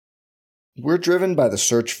We're driven by the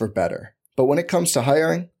search for better. But when it comes to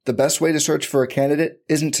hiring, the best way to search for a candidate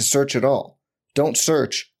isn't to search at all. Don't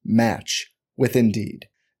search, match with Indeed.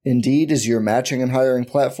 Indeed is your matching and hiring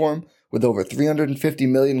platform with over 350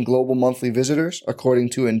 million global monthly visitors,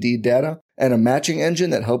 according to Indeed data, and a matching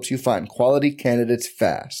engine that helps you find quality candidates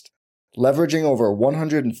fast. Leveraging over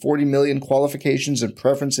 140 million qualifications and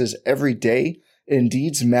preferences every day,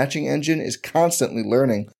 Indeed's matching engine is constantly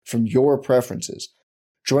learning from your preferences.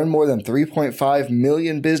 Join more than 3.5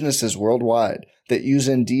 million businesses worldwide that use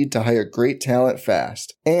Indeed to hire great talent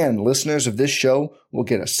fast. And listeners of this show will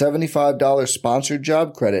get a $75 sponsored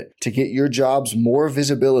job credit to get your jobs more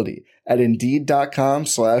visibility at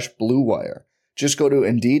Indeed.com/Blue Wire. Just go to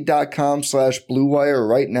Indeed.com/Blue Wire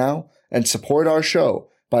right now and support our show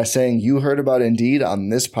by saying you heard about Indeed on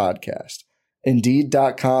this podcast.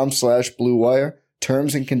 Indeed.com/Blue Wire.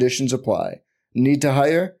 Terms and conditions apply. Need to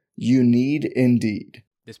hire? You need Indeed.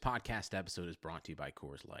 This podcast episode is brought to you by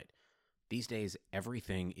Coors Light. These days,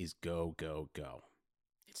 everything is go, go, go.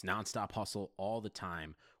 It's nonstop hustle all the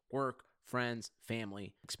time. Work, friends,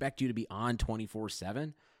 family, expect you to be on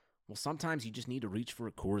 24/7. Well, sometimes you just need to reach for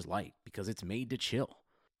a Coors Light because it's made to chill.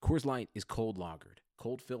 Coors Light is cold lagered,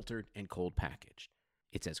 cold filtered, and cold packaged.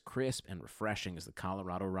 It's as crisp and refreshing as the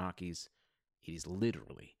Colorado Rockies. It is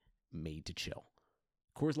literally made to chill.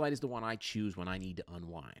 Coors Light is the one I choose when I need to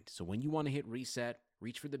unwind. So when you want to hit reset,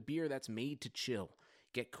 reach for the beer that's made to chill.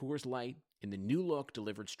 Get Coors Light in the new look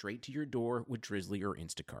delivered straight to your door with Drizzly or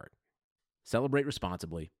Instacart. Celebrate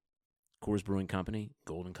responsibly. Coors Brewing Company,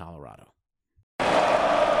 Golden, Colorado.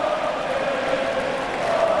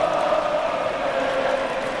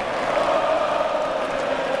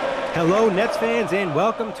 Hello, Nets fans, and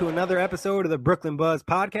welcome to another episode of the Brooklyn Buzz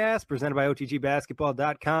podcast presented by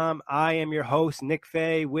OTGBasketball.com. I am your host, Nick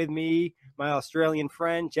Fay. With me, my Australian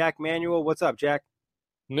friend, Jack Manuel. What's up, Jack?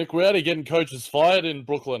 Nick, we're out of getting coaches fired in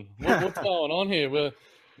Brooklyn. What's going on here?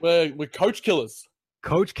 We're coach killers.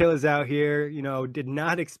 Coach killers out here. You know, did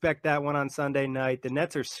not expect that one on Sunday night. The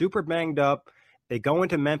Nets are super banged up. They go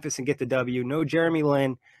into Memphis and get the W. No Jeremy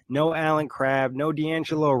Lin, no Allen Crabbe, no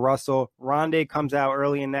D'Angelo Russell. Rondé comes out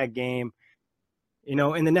early in that game. You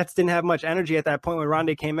know, and the Nets didn't have much energy at that point when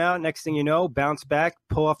Rondé came out. Next thing you know, bounce back,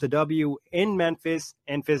 pull off the W in Memphis,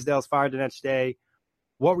 and Fizdale's fired the next day.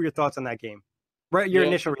 What were your thoughts on that game? Right, your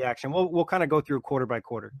initial reaction. We'll kind of go through quarter by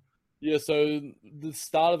quarter. Yeah, so the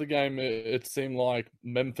start of the game, it seemed like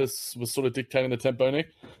Memphis was sort of dictating the tempo, Nick.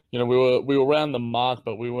 You know, we were around the mark,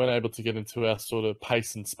 but we weren't able to get into our sort of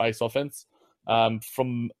pace and space offense.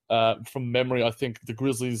 From memory, I think the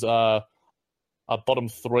Grizzlies are bottom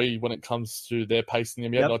three when it comes to their pace in the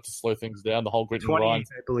NBA. Yep. Like to slow things down. The whole grit and grind.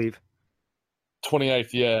 28th, I believe.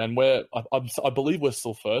 28th, yeah, and I believe we're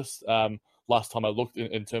still first. Last time I looked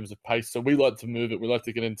in terms of pace, so we like to move it. We like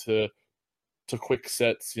to get into quick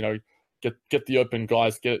sets. You know, get the open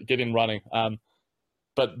guys, get in running.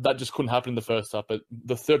 But that just couldn't happen in the first half. But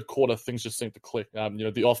the third quarter, things just seemed to click. You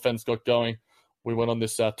know, the offense got going. We went on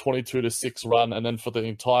this 22-6 run, and then for the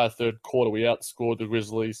entire third quarter, we outscored the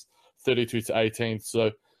Grizzlies 32-18.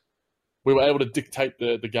 So we were able to dictate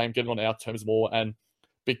the game, getting on our terms more. And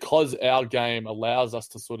because our game allows us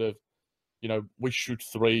to sort of, you know, we shoot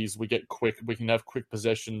threes, we get quick, we can have quick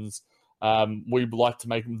possessions. We like to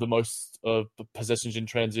make the most of the possessions in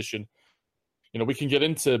transition. You know, we can get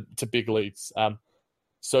into big leads. But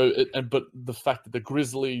the fact that the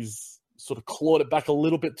Grizzlies sort of clawed it back a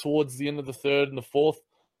little bit towards the end of the third and the fourth,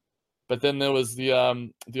 but then there was the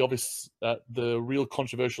obvious, the real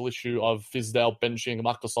controversial issue of Fizdale benching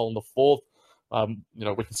Marc Gasol in the fourth. You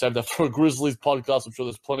know, we can save that for a Grizzlies podcast. I'm sure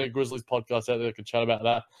there's plenty of Grizzlies podcasts out there that can chat about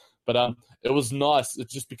that. But it was nice.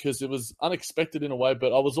 It's just because it was unexpected in a way.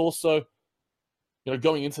 But I was also, you know,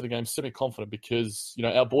 going into the game semi-confident because, you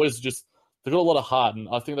know, our boys they've got a lot of heart. And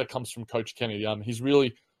I think that comes from Coach Kenny. He's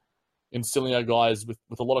really instilling our guys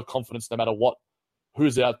with a lot of confidence no matter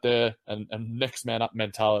who's out there and next man up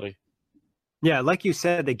mentality. Yeah, like you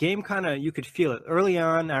said, the game kind of, you could feel it. Early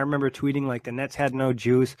on, I remember tweeting like the Nets had no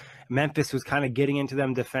juice. Memphis was kind of getting into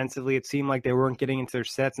them defensively. It seemed like they weren't getting into their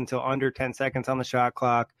sets until under 10 seconds on the shot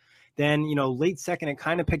clock. Then, you know, late second, it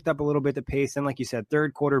kind of picked up a little bit the pace. And like you said,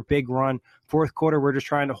 third quarter, big run. Fourth quarter, we're just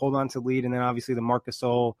trying to hold on to lead. And then obviously the Marc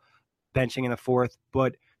Gasol benching in the fourth.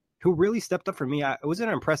 But who really stepped up for me, it was an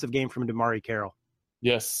impressive game from DeMarre Carroll.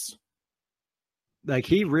 Yes. Like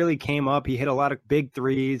he really came up. He hit a lot of big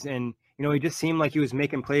threes. And, you know, he just seemed like he was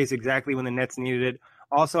making plays exactly when the Nets needed it.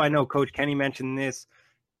 Also, I know Coach Kenny mentioned this.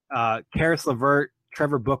 Karis LeVert,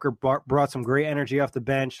 Trevor Booker brought some great energy off the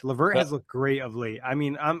bench. LeVert Yeah. has looked great of late. I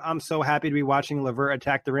mean, I'm so happy to be watching LeVert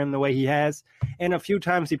attack the rim the way he has. And a few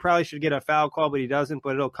times he probably should get a foul call, but he doesn't.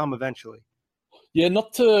 But it'll come eventually. Yeah,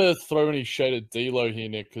 not to throw any shade at D'Lo here,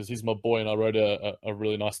 Nick, because he's my boy, and I wrote a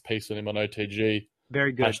really nice piece on him on OTG.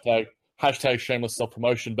 Very good. Hashtag shameless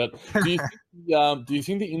self-promotion. But do you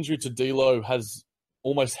think the injury to D'Lo has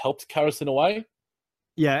almost helped Caris in a way?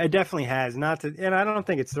 Yeah, it definitely has. And I don't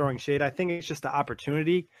think it's throwing shade. I think it's just the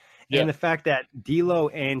opportunity. Yeah. And the fact that D'Lo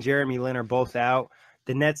and Jeremy Lin are both out.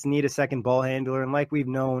 The Nets need a second ball handler. And like we've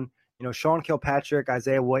known, Sean Kilpatrick,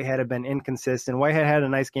 Isaiah Whitehead have been inconsistent. Whitehead had a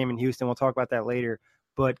nice game in Houston. We'll talk about that later.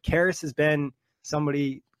 But Caris has been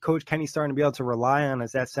somebody Coach Kenny's starting to be able to rely on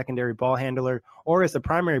as that secondary ball handler or as the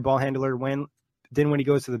primary ball handler when he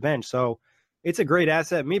goes to the bench. So it's a great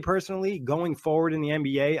asset. Me personally, going forward in the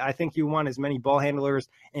NBA, I think you want as many ball handlers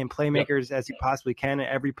and playmakers as you possibly can at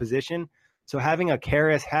every position. So having a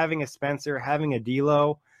Caris, having a Spencer, having a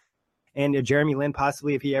D'Lo, and a Jeremy Lin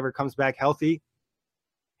possibly if he ever comes back healthy,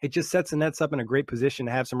 it just sets the Nets up in a great position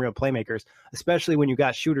to have some real playmakers, especially when you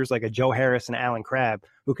got shooters like a Joe Harris and Alan Crabb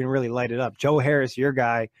who can really light it up. Joe Harris, your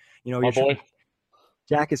guy, My boy.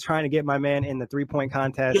 Jack is trying to get my man in the 3-point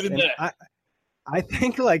contest. And I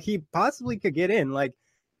think like he possibly could get in. Like,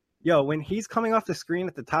 when he's coming off the screen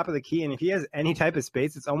at the top of the key, and if he has any type of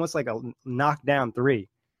space, it's almost like a knockdown three.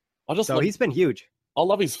 He's been huge. I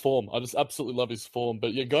love his form. I just absolutely love his form.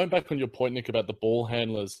 But going back on your point, Nick, about the ball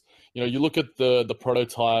handlers, you look at the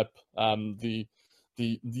prototype, the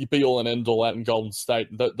be all and end all out in Golden State.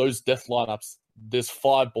 Those death lineups. There's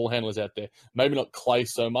 5 ball handlers out there. Maybe not Clay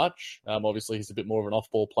so much. Obviously, he's a bit more of an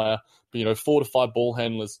off-ball player. But 4 to 5 ball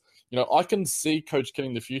handlers. I can see Coach Kenny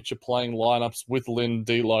in the future playing lineups with Lin,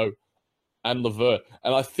 D'Lo, and LeVert,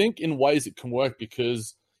 and I think in ways it can work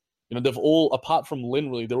because. They've all, apart from Lin,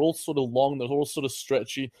 really, they're all sort of long, they're all sort of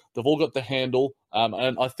stretchy, they've all got the handle,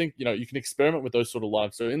 and I think, you can experiment with those sort of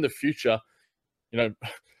lines. So in the future,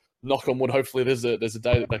 knock on wood, hopefully there's a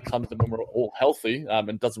day that comes when we're all healthy, and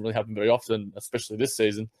it doesn't really happen very often, especially this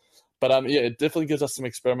season. But it definitely gives us some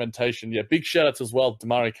experimentation. Yeah, big shout-outs as well,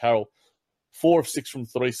 DeMarre Carroll, 4 of 6 from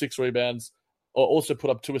 3, 6 rebounds, also put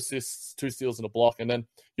up 2 assists, 2 steals and a block, and then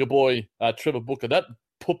your boy, Trevor Booker, that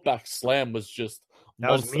putback slam was just...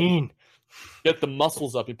 That was mean. Get the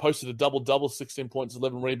muscles up. He posted a double-double, 16 points,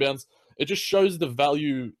 11 rebounds. It just shows the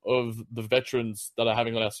value of the veterans that are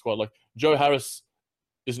having on our squad. Like, Joe Harris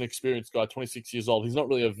is an experienced guy, 26 years old. He's not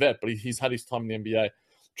really a vet, but he's had his time in the NBA.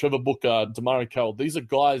 Trevor Booker, DeMarre Carroll, these are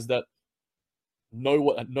guys that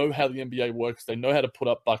know how the NBA works. They know how to put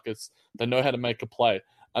up buckets. They know how to make a play.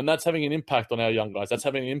 And that's having an impact on our young guys. That's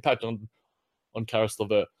having an impact on Caris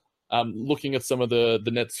LeVert. Looking at some of the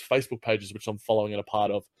Nets Facebook pages, which I'm following and a part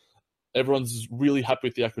of, everyone's really happy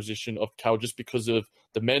with the acquisition of Cal just because of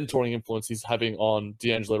the mentoring influence he's having on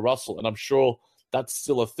D'Angelo Russell. And I'm sure that's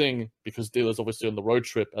still a thing because D'Lo's obviously on the road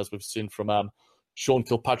trip, as we've seen from Sean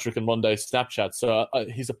Kilpatrick and Rondé's Snapchat. So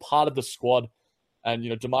he's a part of the squad. And,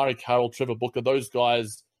 DeMarre Carroll, Trevor Booker, those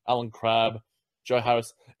guys, Alan Crabb, Joe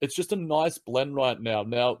Harris, it's just a nice blend right now.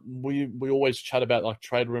 Now, we always chat about like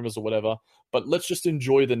trade rumors or whatever, but let's just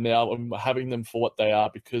enjoy them now and having them for what they are,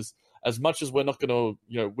 because as much as we're not going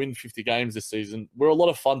to, win 50 games this season, we're a lot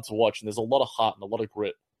of fun to watch and there's a lot of heart and a lot of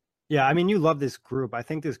grit. Yeah, I mean, you love this group. I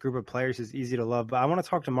think this group of players is easy to love, but I want to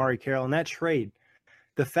talk to DeMarre Carroll and that trade.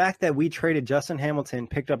 The fact that we traded Justin Hamilton,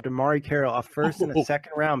 picked up DeMarre Carroll, a first and a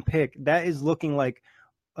second round pick, that is looking like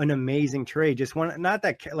an amazing trade. Not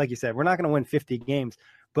that, like you said, we're not going to win 50 games,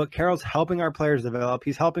 but Carroll's helping our players develop.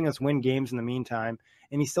 He's helping us win games in the meantime,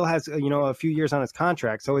 and he still has, a few years on his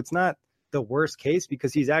contract. So it's not the worst case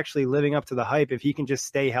because he's actually living up to the hype if he can just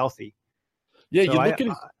stay healthy. Yeah,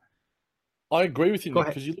 so I agree with you, Nick,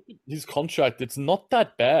 because you look at his contract, it's not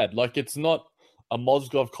that bad. Like, it's not a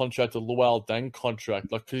Mozgov contract, a Luol Deng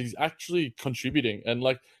contract, like, because he's actually contributing. And,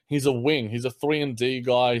 like, he's a wing. He's a 3-and-D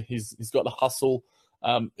guy. He's got a hustle.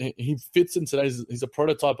 He fits in he's a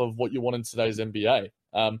prototype of what you want in today's NBA.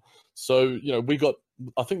 So, we got,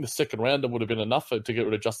 I think the second rounder would have been enough to get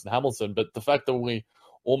rid of Justin Hamilton, but the fact that we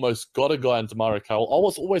almost got a guy in DeMarre Carroll, I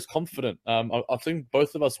was always confident. I think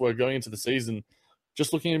both of us were going into the season,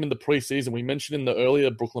 just looking at him in the preseason. We mentioned in the earlier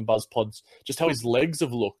Brooklyn Buzz pods just how his legs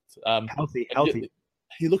have looked. Healthy.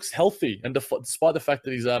 He looks healthy, and despite the fact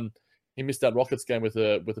that he missed that Rockets game with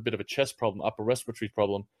a bit of a chest problem, upper respiratory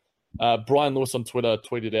problem. Brian Lewis on Twitter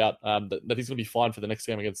tweeted out that he's going to be fine for the next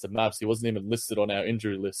game against the Mavs. He wasn't even listed on our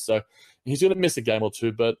injury list, so he's going to miss a game or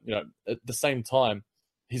two. But at the same time,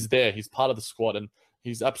 he's there. He's part of the squad, and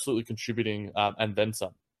he's absolutely contributing and then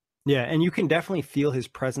some. Yeah, and you can definitely feel his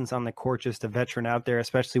presence on the court, just a veteran out there,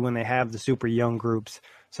 especially when they have the super young groups.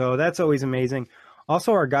 So that's always amazing.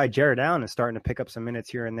 Also, our guy Jared Allen is starting to pick up some minutes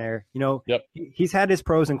here and there. Yep. He's had his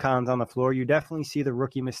pros and cons on the floor. You definitely see the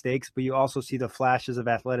rookie mistakes, but you also see the flashes of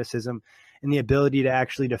athleticism and the ability to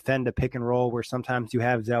actually defend a pick and roll where sometimes you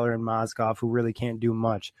have Zeller and Mozgov who really can't do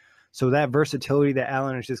much. So that versatility that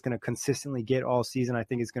Allen is just going to consistently get all season, I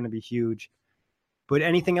think is going to be huge. But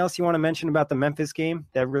anything else you want to mention about the Memphis game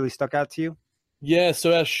that really stuck out to you? Yeah,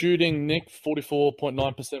 so our shooting, Nick,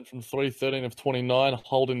 44.9% from 3, 13 of 29,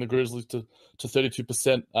 holding the Grizzlies to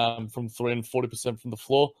 32% from 3 and 40% from the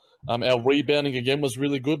floor. Our rebounding, again, was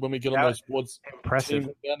really good when we get on those boards. Impressive.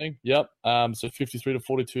 Team rebounding, yep. So 53 to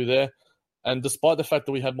 42 there. And despite the fact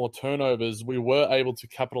that we had more turnovers, we were able to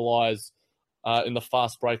capitalize in the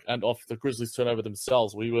fast break and off the Grizzlies turnover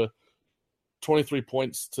themselves. We were 23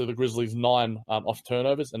 points to the Grizzlies, 9 off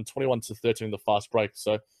turnovers, and 21 to 13 in the fast break.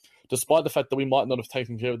 So despite the fact that we might not have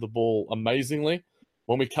taken care of the ball amazingly,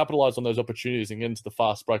 when we capitalize on those opportunities and get into the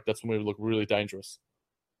fast break, that's when we look really dangerous.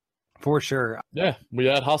 For sure. Yeah, we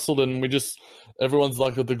out hustled, and everyone's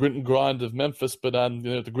like the grit and grind of Memphis, but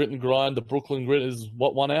the grit and grind, the Brooklyn grit is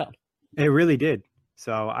what won out. It really did.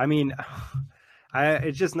 So, I mean,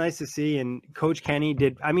 it's just nice to see. And Coach Kenny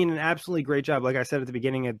did, an absolutely great job. Like I said at the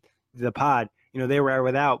beginning of the pod, they were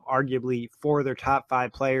without arguably 4 of their top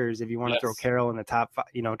 5 players, if you want to throw Carroll in the top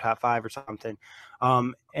 5 or something.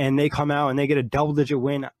 And they come out and they get a double-digit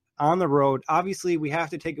win on the road. Obviously, we have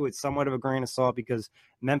to take it with somewhat of a grain of salt because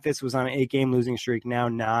Memphis was on an 8-game losing streak, now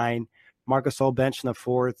 9. Marc Gasol benched in the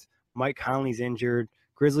 4th. Mike Conley's injured.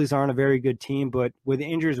 Grizzlies aren't a very good team, but with the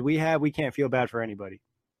injuries we have, we can't feel bad for anybody.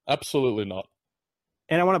 Absolutely not.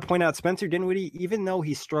 And I want to point out Spencer Dinwiddie, even though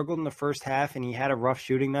he struggled in the first half and he had a rough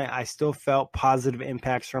shooting night, I still felt positive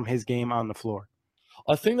impacts from his game on the floor.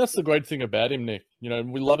 I think that's the great thing about him, Nick.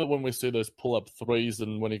 We love it when we see those pull-up threes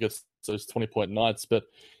and when he gets those 20-point nights. But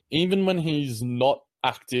even when he's not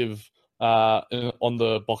active on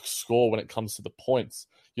the box score when it comes to the points,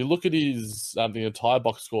 you look at his the entire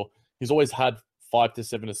box score, he's always had 5 to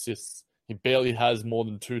 7 assists. He barely has more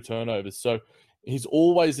than 2 turnovers. So he's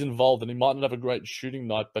always involved, and he might not have a great shooting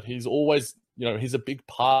night, but he's always, he's a big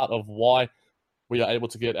part of why we are able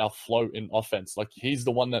to get our flow in offense. Like, he's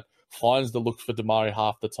the one that finds the look for Damari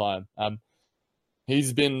half the time.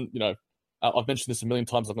 He's been, I've mentioned this a million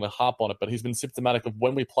times, I'm going to harp on it, but he's been symptomatic of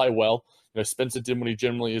when we play well, Spencer Dinwiddie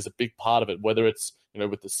generally is a big part of it, whether it's,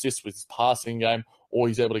 with assists, with his passing game, or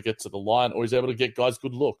he's able to get to the line, or he's able to get guys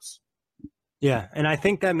good looks. Yeah, and I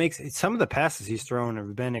think that makes some of the passes he's thrown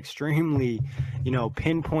have been extremely,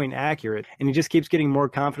 pinpoint accurate, and he just keeps getting more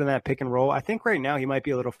confident in that pick and roll. I think right now he might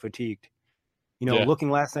be a little fatigued.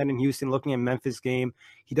 Looking last night in Houston, looking at Memphis game,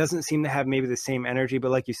 he doesn't seem to have maybe the same energy,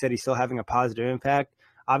 but like you said, he's still having a positive impact.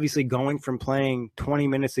 Obviously, going from playing 20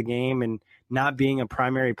 minutes a game and not being a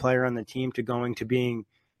primary player on the team to going to being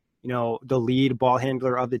the lead ball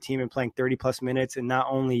handler of the team and playing 30-plus minutes, and not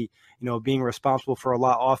only, being responsible for a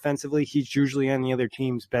lot offensively, he's usually on the other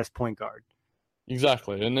team's best point guard.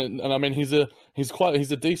 Exactly. And I mean, he's a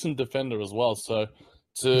decent defender as well. So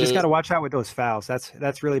you just got to watch out with those fouls.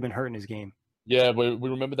 That's really been hurting his game. Yeah, we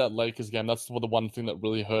remember that Lakers game. That's the one thing that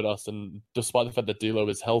really hurt us. And despite the fact that D'Lo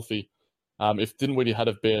is healthy, if Dinwiddie had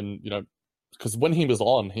have been, because when he was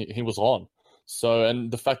on, he was on. So,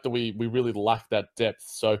 and the fact that we really lack that depth.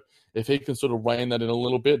 So if he can sort of rein that in a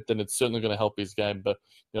little bit, then it's certainly going to help his game. But,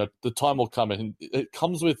 the time will come, and it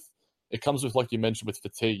comes with, like you mentioned, with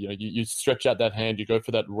fatigue. You stretch out that hand, you go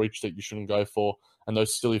for that reach that you shouldn't go for, and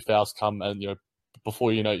those silly fouls come, and,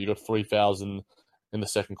 before you know it, you got 3 fouls in the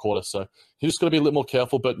second quarter. So he's just got to be a little more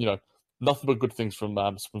careful, but, nothing but good things from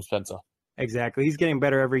Spencer. Exactly. He's getting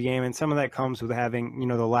better every game, and some of that comes with having,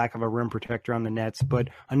 the lack of a rim protector on the Nets. But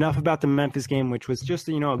enough about the Memphis game, which was just,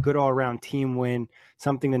 a good all-around team win,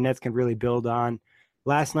 something the Nets can really build on.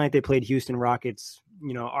 Last night they played Houston Rockets,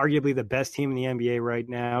 arguably the best team in the NBA right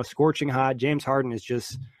now, scorching hot. James Harden is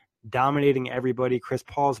just dominating everybody. Chris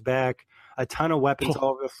Paul's back, a ton of weapons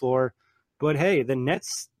all over the floor. But, hey, the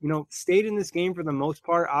Nets, stayed in this game for the most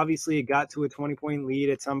part. Obviously, it got to a 20-point lead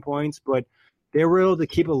at some points, but they were able to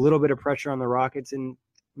keep a little bit of pressure on the Rockets, and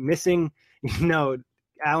missing,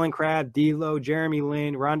 Allen Crabbe, D'Lo, Jeremy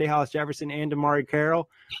Lin, Rondae Hollis-Jefferson, and DeMarre Carroll.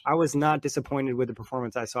 I was not disappointed with the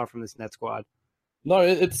performance I saw from this Net squad. No,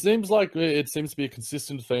 it seems to be a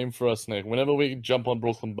consistent theme for us, Nick. Whenever we jump on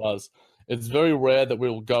Brooklyn Buzz, it's very rare that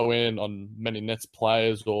we'll go in on many Nets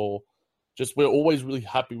players, or just we're always really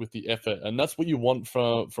happy with the effort, and that's what you want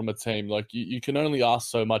from a team. Like, you can only ask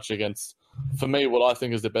so much against, for me, what I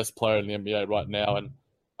think is the best player in the NBA right now, and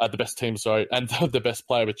the best team, sorry, and the best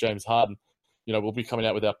player with James Harden. we'll be coming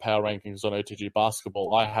out with our power rankings on OTG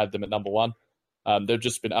Basketball. I had them at number 1. They've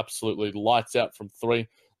just been absolutely lights out from 3.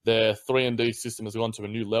 Their 3-and-D system has gone to a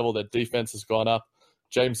new level. Their defense has gone up.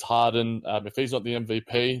 James Harden, if he's not the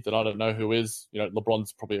MVP, then I don't know who is.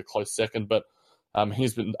 LeBron's probably a close second, but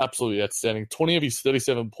he's been absolutely outstanding. 20 of his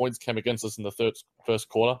 37 points came against us in the first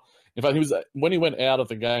quarter. In fact, when he went out of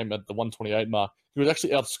the game at the 128 mark, he was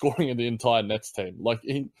actually outscoring the entire Nets team. Like,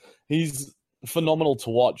 he's phenomenal to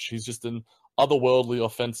watch. He's just an otherworldly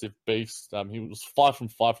offensive beast. He was 5 from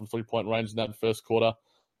 5 from 3-point range in that first quarter.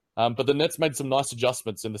 But the Nets made some nice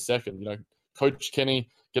adjustments in the second. Coach Kenny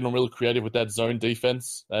getting really creative with that zone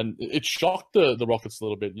defense, and it shocked the Rockets a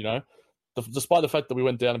little bit. Despite the fact that we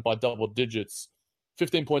went down by double digits,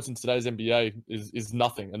 15 points in today's NBA is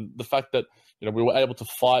nothing. And the fact that we were able to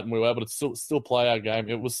fight and we were able to still play our game,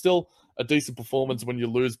 it was still a decent performance when you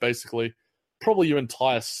lose basically probably your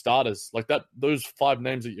entire starters. Like that, those 5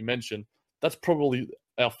 names that you mentioned, that's probably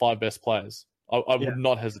our 5 best players. I would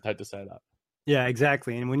not hesitate to say that. Yeah,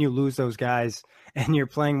 exactly. And when you lose those guys and you're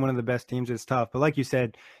playing one of the best teams, it's tough. But like you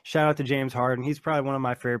said, shout out to James Harden. He's probably one of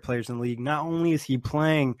my favorite players in the league. Not only is he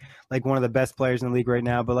playing like one of the best players in the league right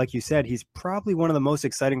now, but like you said, he's probably one of the most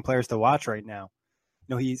exciting players to watch right now.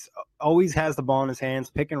 He's always has the ball in his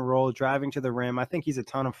hands, pick and roll, driving to the rim. I think he's a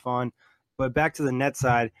ton of fun. But back to the net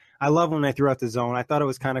side, I love when they threw out the zone. I thought it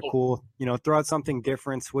was kind of cool. Throw out something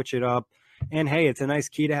different, switch it up. And hey, it's a nice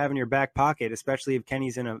key to have in your back pocket, especially if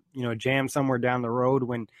Kenny's in a jam somewhere down the road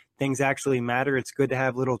when things actually matter. It's good to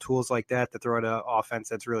have little tools like that to throw at an offense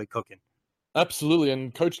that's really cooking. Absolutely.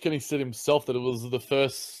 And Coach Kenny said himself that it was the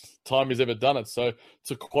first time he's ever done it. So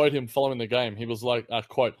to quote him following the game, he was like,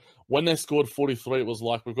 quote, when they scored 43, it was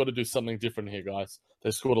like, we've got to do something different here, guys. They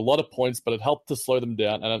scored a lot of points, but it helped to slow them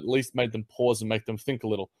down and at least made them pause and make them think a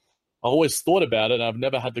little. I've always thought about it and I've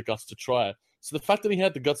never had the guts to try it. So the fact that he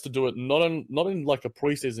had the guts to do it, not in like a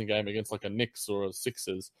preseason game against like a Knicks or a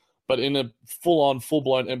Sixers, but in a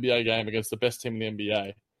full-blown NBA game against the best team in the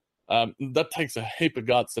NBA, that takes a heap of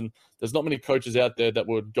guts. And there's not many coaches out there that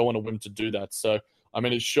would go on a whim to do that. So, I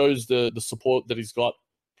mean, it shows the support that he's got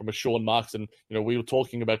from a Sean Marks. And, we were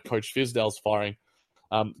talking about Coach Fizdale's firing.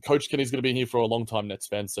 Coach Kenny's going to be here for a long time, Nets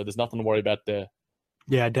fans, so there's nothing to worry about there.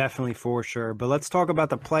 Yeah, definitely, for sure. But let's talk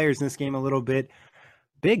about the players in this game a little bit.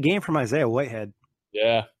 Big game from Isaiah Whitehead.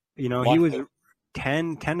 Yeah. He was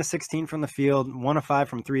 10 to 16 from the field. 1 of 5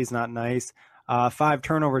 from 3 is not nice. 5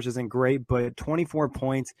 turnovers isn't great, but 24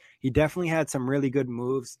 points. He definitely had some really good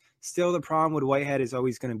moves. Still, the problem with Whitehead is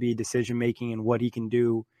always going to be decision-making and what he can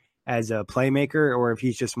do as a playmaker or if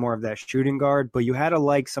he's just more of that shooting guard. But you had to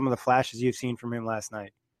like some of the flashes you've seen from him last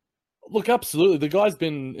night. Look, absolutely. The guy's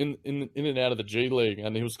been in and out of the G League,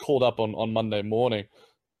 and he was called up on Monday morning.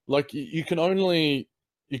 Like, you can only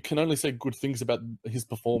say good things about his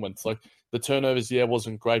performance. Like, the turnovers,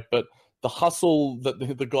 wasn't great, but the hustle that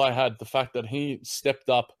the guy had, the fact that he stepped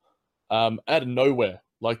up out of nowhere.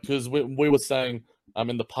 Like, because we were saying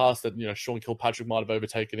in the past that Sean Kilpatrick might have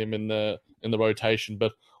overtaken him in the rotation,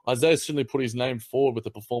 but Isaiah certainly put his name forward with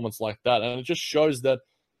a performance like that, and it just shows that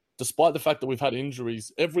despite the fact that we've had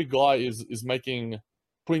injuries, every guy is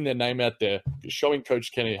putting their name out there, showing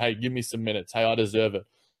Coach Kenny, hey, give me some minutes. Hey, I deserve it.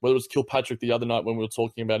 Whether it was Kilpatrick the other night when we were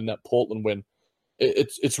talking about in that Portland win,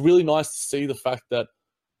 it's really nice to see the fact that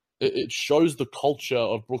it shows the culture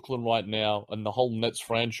of Brooklyn right now, and the whole Nets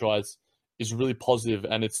franchise is really positive.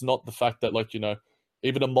 And it's not the fact that,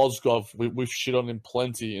 even a Mozgov, we've shit on him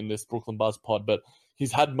plenty in this Brooklyn Buzz pod, but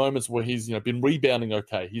he's had moments where he's been rebounding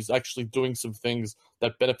okay. He's actually doing some things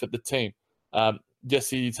that benefit the team. Yes,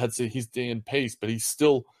 he's had his DNPs, but he's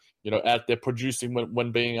still out there producing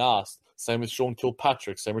when being asked. Same with Sean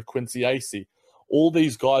Kilpatrick, same with Quincy Acey. All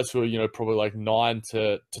these guys who are probably like 9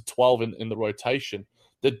 to 12 in the rotation,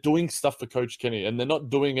 they're doing stuff for Coach Kenny, and they're not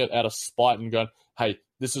doing it out of spite and going, hey,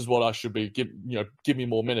 this is what I should be, give me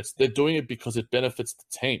more minutes. They're doing it because it benefits the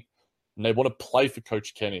team, and they want to play for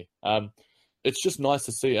Coach Kenny. It's just nice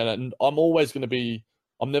to see, and I'm never going to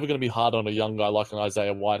be hard on a young guy like an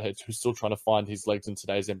Isaiah Whitehead who's still trying to find his legs in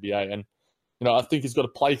today's NBA. And, I think he's got a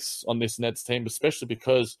place on this Nets team, especially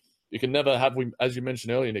because you can never have, as you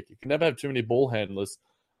mentioned earlier, Nick, you can never have too many ball handlers.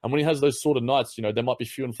 And when he has those sort of nights, there might be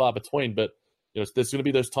few and far between, but there's going to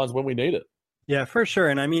be those times when we need it. Yeah, for sure.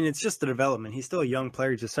 And I mean, it's just the development. He's still a young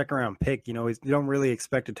player. He's a second-round pick. You don't really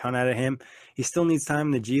expect a ton out of him. He still needs time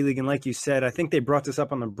in the G League. And like you said, I think they brought this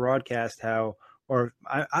up on the broadcast, or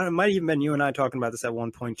it might have even been you and I talking about this at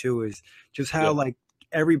one point too, is just how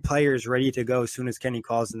every player is ready to go as soon as Kenny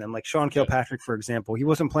calls them. Like Sean Kilpatrick, for example, he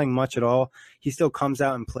wasn't playing much at all. He still comes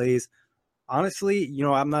out and plays. Honestly,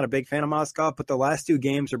 I'm not a big fan of Mozgov, but the last 2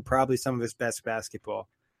 games are probably some of his best basketball.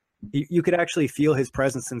 You could actually feel his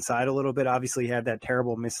presence inside a little bit. Obviously, he had that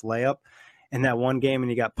terrible missed layup in that one game, and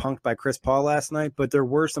he got punked by Chris Paul last night. But there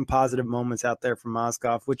were some positive moments out there from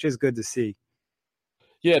Mozgov, which is good to see.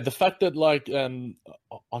 Yeah, the fact that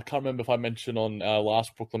I can't remember if I mentioned on our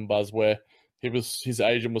last Brooklyn Buzz where his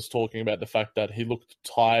agent was talking about the fact that he looked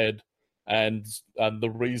tired, and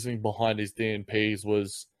the reasoning behind his DNPs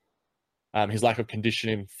was his lack of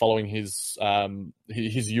conditioning following his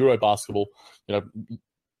Euro basketball.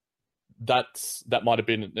 That might have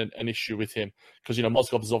been an issue with him because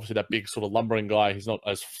Mozgov is obviously that big sort of lumbering guy. He's not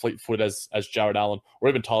as fleet-footed as Jared Allen or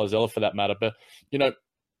even Tyler Zeller for that matter. But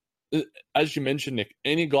as you mentioned, Nick,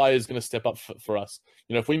 any guy is going to step up for us.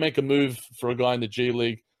 If we make a move for a guy in the G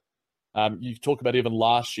League, you talk about even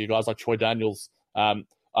last year, guys like Troy Daniels,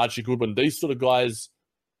 Archie Goodwin, these sort of guys,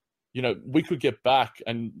 we could get back,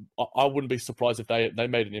 and I wouldn't be surprised if they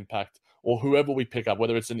made an impact, or whoever we pick up,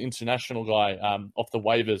 whether it's an international guy off the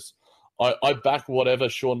waivers. I back whatever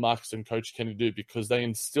Sean Marks and Coach Kenny do because they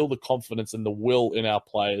instill the confidence and the will in our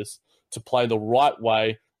players to play the right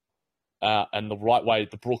way, and the right way,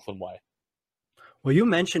 the Brooklyn way. Well, you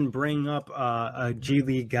mentioned bringing up a G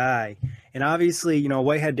League guy, and obviously,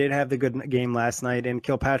 Whitehead did have the good game last night, and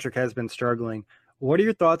Kilpatrick has been struggling. What are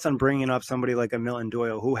your thoughts on bringing up somebody like a Milton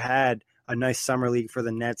Doyle, who had a nice summer league for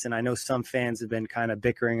the Nets, and I know some fans have been kind of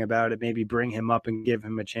bickering about it, maybe bring him up and give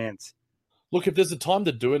him a chance? Look, if there's a time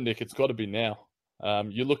to do it, Nick, it's got to be now.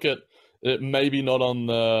 You look at it, maybe not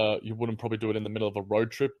on you wouldn't probably do it in the middle of a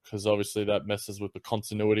road trip because obviously that messes with the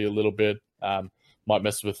continuity a little bit. Might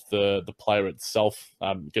mess with the player itself,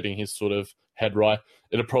 getting his sort of head right.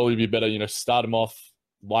 It'd probably be better, start him off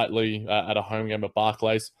lightly at a home game at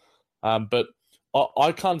Barclays. But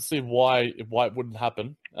I can't see why it wouldn't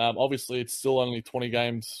happen. Obviously, it's still only 20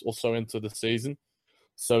 games or so into the season,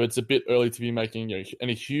 so it's a bit early to be making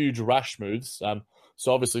any huge rash moves.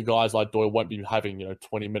 So obviously, guys like Doyle won't be having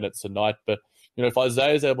 20 minutes a night. But if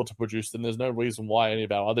Isaiah is able to produce, then there's no reason why any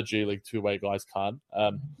of our other G League two-way guys can't.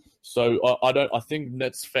 So I think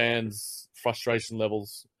Nets fans' frustration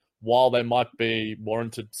levels, while they might be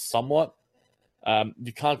warranted somewhat,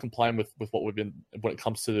 you can't complain with what we've been when it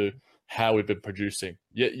comes to how we've been producing.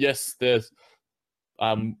 Yes, there's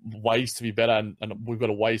ways to be better, and we've got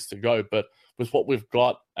a ways to go. But with what we've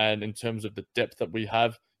got, and in terms of the depth that we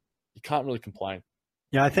have, you can't really complain.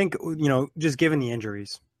 Yeah, I think just given the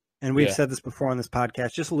injuries, and we've said this before on this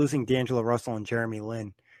podcast, just losing D'Angelo Russell and Jeremy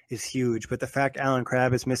Lin is huge. But the fact Allen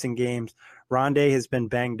Crabbe is missing games, Rondé has been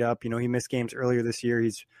banged up. He missed games earlier this year.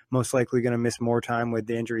 He's most likely going to miss more time with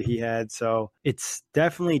the injury he had. So it's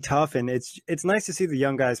definitely tough, and it's nice to see the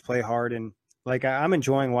young guys play hard. And I'm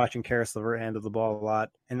enjoying watching Karis LeVert handle the ball a lot,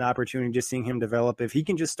 and the opportunity just seeing him develop. If he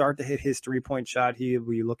can just start to hit his 3-point shot, he'll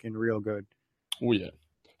be looking real good. Oh yeah.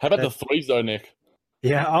 How about the threes though, Nick?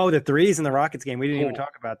 Yeah. Oh, the threes in the Rockets game. We didn't even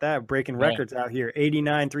talk about that. Breaking records out here.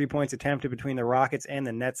 89 3-points attempted between the Rockets and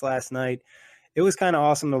the Nets last night. It was kind of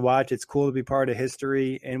awesome to watch. It's cool to be part of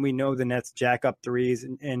history. And we know the Nets jack up threes.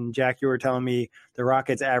 And Jack, you were telling me the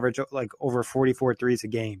Rockets average over 44 threes a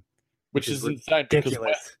game. Which is insane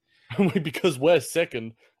because we're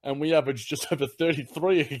second and we average just over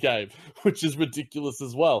 33 a game, which is ridiculous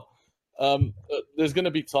as well. There's going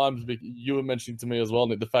to be times, you were mentioning to me as well,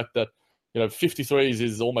 Nick, the fact that 53s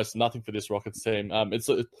is almost nothing for this Rockets team. It's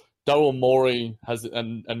Daryl Morey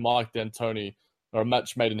and Mike D'Antoni are a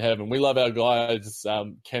match made in heaven. We love our guys,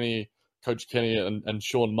 Coach Kenny and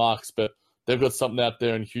Sean Marks, but they've got something out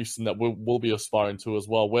there in Houston that we'll be aspiring to as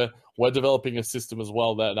well. We're developing a system as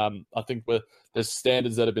well that I think there's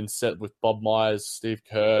standards that have been set with Bob Myers, Steve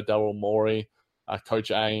Kerr, Daryl Morey,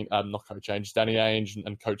 Coach Ainge, not Coach Ainge, Danny Ainge,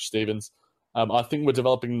 and Coach Stevens. I think we're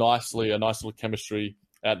developing nicely, a nice little chemistry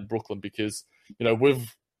out in Brooklyn because, we're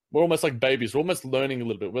almost like babies. We're almost learning a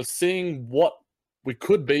little bit. We're seeing what we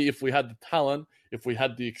could be if we had the talent, if we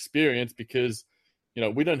had the experience, because,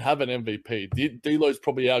 we don't have an MVP. D'Lo's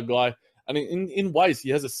probably our guy. And in ways,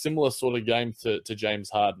 he has a similar sort of game to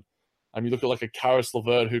James Harden. You look at like a Karis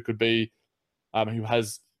LeVert who could be, who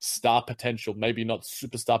has star potential, maybe not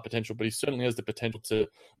superstar potential, but he certainly has the potential to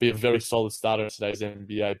be a very solid starter in today's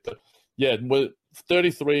NBA. But yeah, we're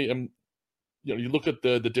 33 and you look at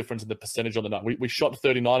the difference in the percentage on the night. We shot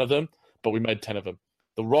 39 of them, but we made 10 of them.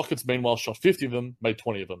 The Rockets, meanwhile, shot 50 of them, made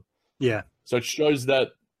 20 of them. Yeah. So it shows that,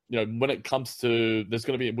 when it comes to, we're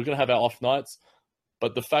going to have our off nights,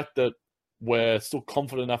 but the fact that we're still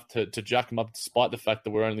confident enough to jack them up, despite the fact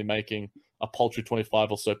that we're only making a paltry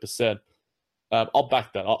 25 or so percent, I'll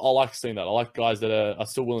back that. I like seeing that. I like guys that are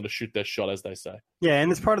still willing to shoot their shot, as they say. Yeah, and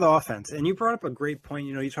it's part of the offense. And you brought up a great point.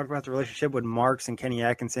 You talked about the relationship with Marks and Kenny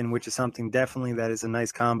Atkinson, which is something definitely that is a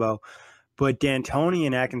nice combo. But D'Antoni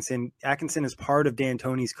and Atkinson is part of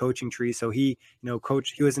D'Antoni's coaching tree. So he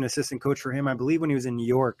was an assistant coach for him, I believe, when he was in New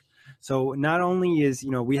York. So not only is,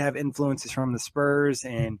 we have influences from the Spurs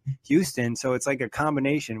and Houston, so it's like a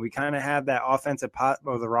combination. We kind of have that offensive pot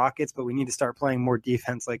of the Rockets, but we need to start playing more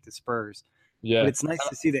defense like the Spurs. Yeah. But it's nice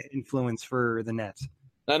to see the influence for the Nets.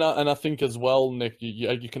 And I think as well, Nick,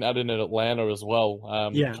 you can add in Atlanta as well.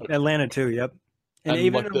 Atlanta too, yep. And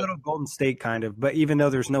even a little Golden State kind of. But even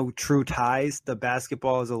though there's no true ties, the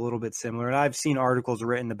basketball is a little bit similar. And I've seen articles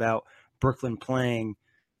written about Brooklyn playing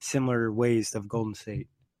similar ways of Golden State.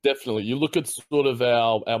 Definitely. You look at sort of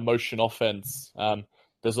our motion offense.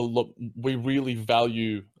 There's a lot. We really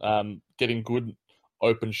value getting good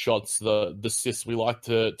open shots. The assists. We like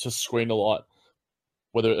to screen a lot,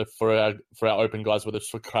 whether for our open guys, whether it's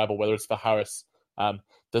for Crabbe or whether it's for Harris.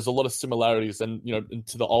 There's a lot of similarities, and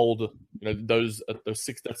into the old, that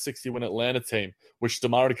 60-win Atlanta team, which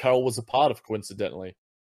DeMarre Carroll was a part of, coincidentally.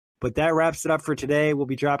 But that wraps it up for today. We'll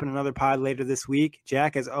be dropping another pod later this week.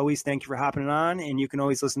 Jack, as always, thank you for hopping on, and you can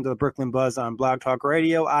always listen to the Brooklyn Buzz on Blog Talk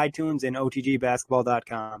Radio, iTunes, and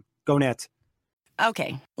OTGBasketball.com. Go Nets.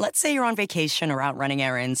 Okay, let's say you're on vacation or out running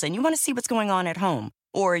errands, and you want to see what's going on at home.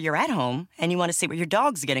 Or you're at home, and you want to see what your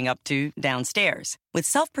dog's getting up to downstairs. With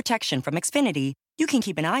Self-Protection from Xfinity, you can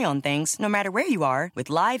keep an eye on things no matter where you are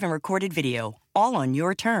with live and recorded video, all on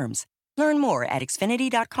your terms. Learn more at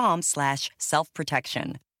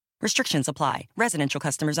Xfinity.com/self-protection. Restrictions apply. Residential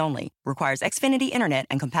customers only. Requires Xfinity Internet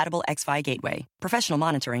and compatible X-Fi gateway. Professional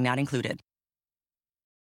monitoring not included.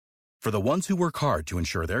 For the ones who work hard to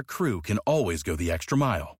ensure their crew can always go the extra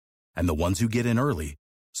mile, and the ones who get in early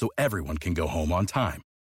so everyone can go home on time,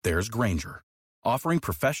 there's Grainger, offering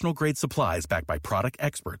professional-grade supplies backed by product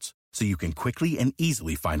experts so you can quickly and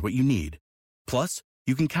easily find what you need. Plus,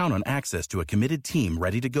 you can count on access to a committed team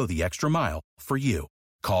ready to go the extra mile for you.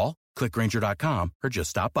 Call, click Grainger.com, or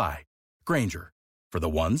just stop by. Grainger, for the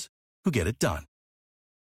ones who get it done.